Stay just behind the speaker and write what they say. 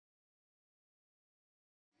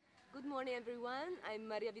morning, everyone. I'm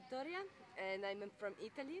Maria Vittoria, and I'm from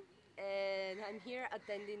Italy. And I'm here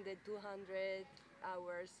attending the 200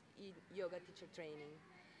 hours in yoga teacher training.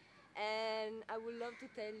 And I would love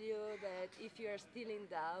to tell you that if you are still in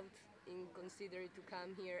doubt in considering to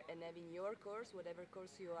come here and having your course, whatever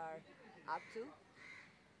course you are up to,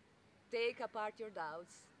 take apart your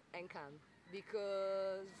doubts and come,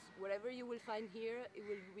 because whatever you will find here, it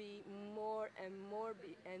will be more and more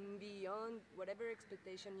and beyond whatever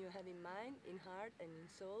expectation you have in mind, in heart and in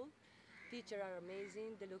soul. Teachers are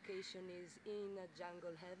amazing. The location is in a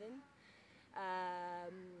jungle heaven.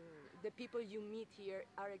 The people you meet here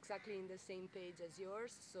are exactly in the same page as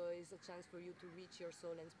yours, so it's a chance for you to reach your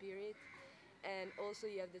soul and spirit. And also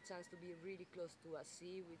you have the chance to be really close to a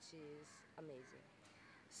sea, which is amazing.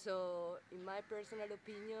 So, in my personal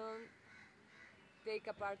opinion, take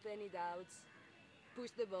apart any doubts,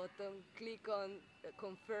 push the button, click on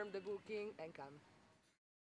confirm the booking, and come.